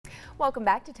Welcome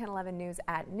back to 1011 News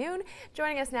at Noon.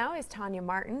 Joining us now is Tanya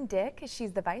Martin-Dick.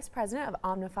 She's the Vice President of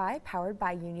Omnify, powered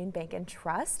by Union Bank and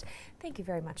Trust. Thank you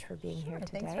very much for being here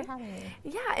today. Thanks for having me.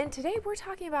 Yeah, and today we're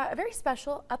talking about a very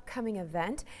special upcoming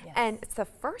event. Yes. And it's the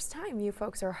first time you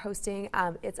folks are hosting.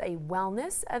 It's a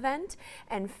wellness event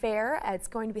and fair. It's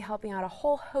going to be helping out a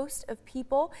whole host of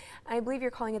people. I believe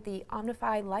you're calling it the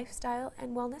Omnify Lifestyle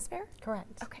and Wellness Fair?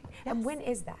 Correct. Okay. Yes. And when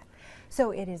is that?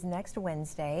 So it is next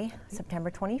Wednesday, September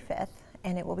 25th,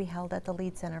 and it will be held at the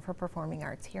Lead Center for Performing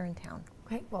Arts here in town.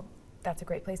 Okay, well, that's a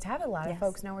great place to have it. A lot of Yes.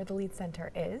 folks know where the Lead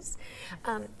Center is.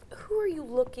 Who are you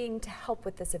looking to help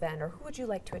with this event, or who would you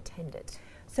like to attend it?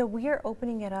 So we are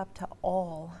opening it up to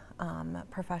all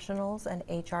professionals and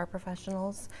HR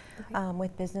professionals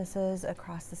with businesses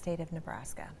across the state of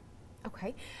Nebraska.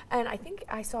 Okay, and I think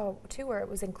I saw too where it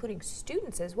was including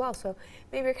students as well, so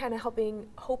maybe you're kind of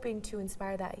hoping to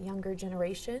inspire that younger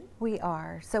generation. We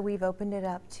are. So we've opened it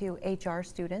up to HR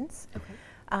students. Okay.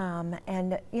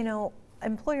 And you know,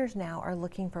 employers now are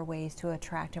looking for ways to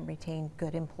attract and retain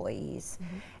good employees.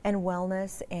 And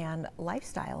wellness and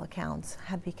lifestyle accounts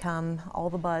have become all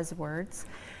the buzzwords.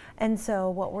 And so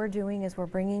what we're doing is we're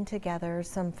bringing together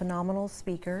some phenomenal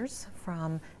speakers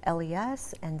from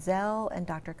LES and Zell and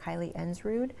Dr. Kylie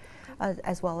Ensrud,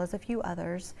 as well as a few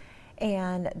others.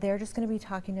 And they're just going to be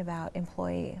talking about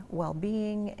employee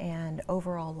well-being and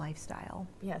overall lifestyle.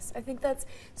 Yes, I think that's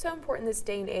so important this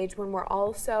day and age when we're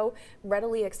all so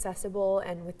readily accessible,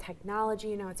 and with technology,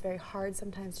 you know, it's very hard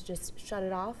sometimes to just shut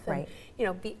it off and, you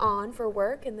know, be on for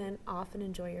work and then off and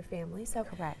enjoy your family. So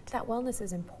that wellness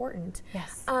is important.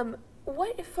 Yes.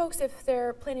 What if folks, if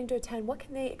they're planning to attend, what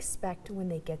can they expect when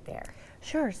they get there?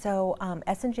 Sure. So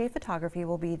S&J Photography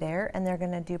will be there, and they're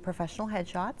going to do professional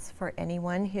headshots for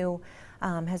anyone who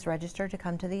has registered to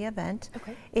come to the event.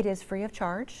 Okay. It is free of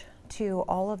charge to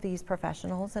all of these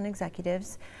professionals and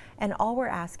executives, and all we're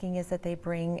asking is that they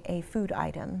bring a food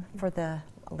item for the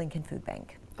Lincoln Food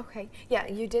Bank. Okay. Yeah,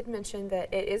 you did mention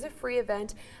that it is a free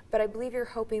event, but I believe you're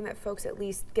hoping that folks at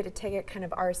least get a ticket, kind of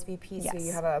RSVP, so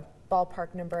you have a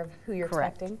ballpark number of who you're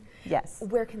expecting. Yes.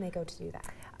 Where can they go to do that?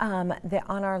 On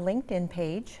our LinkedIn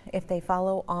page, if they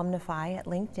follow Omnify at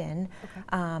LinkedIn,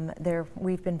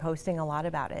 we've been posting a lot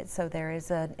about it. So there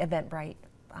is an Eventbrite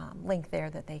link there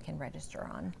that they can register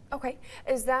on. Okay.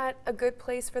 Is that a good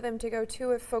place for them to go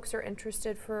to if folks are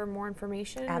interested for more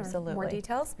information? Absolutely. Or more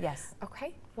details? Yes.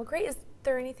 Okay. Well, great. Is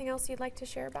there anything else you'd like to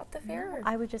share about the fair? No,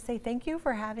 I would just say thank you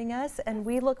for having us, and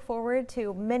we look forward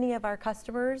to many of our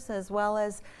customers as well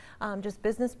as just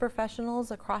business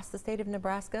professionals across the state of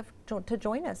Nebraska to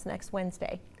join us next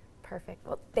Wednesday. Perfect.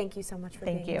 Well, thank you so much for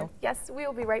being here. Thank you. Yes, we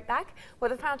will be right back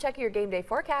with a final check of your game day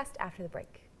forecast after the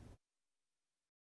break.